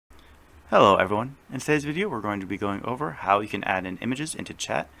Hello everyone. In today's video we're going to be going over how you can add in images into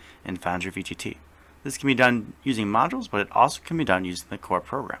chat in Foundry VTT. This can be done using modules, but it also can be done using the core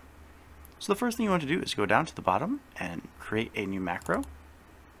program. So the first thing you want to do is go down to the bottom and create a new macro.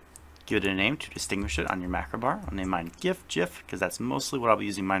 Give it a name to distinguish it on your macro bar. I'll name mine GIF, because that's mostly what I'll be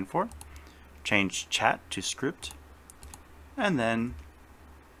using mine for. Change chat to script, and then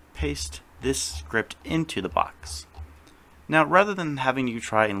paste this script into the box. Now, rather than having you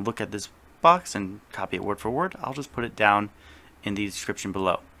try and look at this box and copy it word for word, I'll just put it down in the description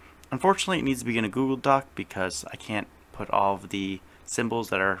below. Unfortunately, it needs to be in a Google Doc because I can't put all of the symbols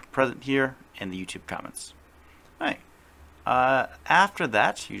that are present here in the YouTube comments. Alright, after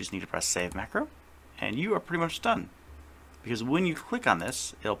that, you just need to press Save Macro, and you are pretty much done. Because when you click on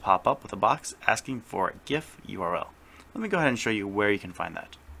this, it'll pop up with a box asking for a GIF URL. Let me go ahead and show you where you can find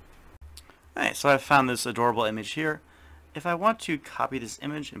that. Alright, so I've found this adorable image here. If I want to copy this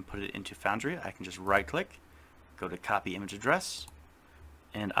image and put it into Foundry, I can just right click, go to copy image address,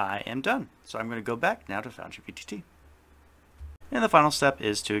 and I am done. So I'm going to go back now to Foundry VTT. And the final step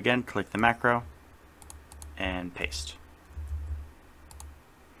is to again click the macro and paste.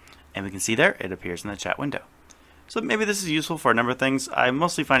 And we can see there it appears in the chat window. So maybe this is useful for a number of things. I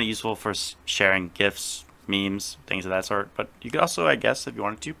mostly find it useful for sharing GIFs, memes, things of that sort. But you could also, I guess, if you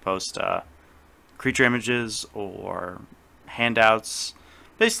wanted to, post creature images or handouts,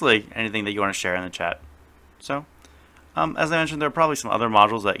 basically anything that you want to share in the chat. So, as I mentioned, there are probably some other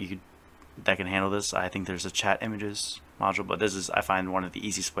modules that can handle this. I think there's a chat images module, but this is, I find, one of the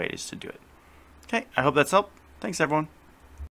easiest ways to do it. Okay, I hope that's helped. Thanks, everyone.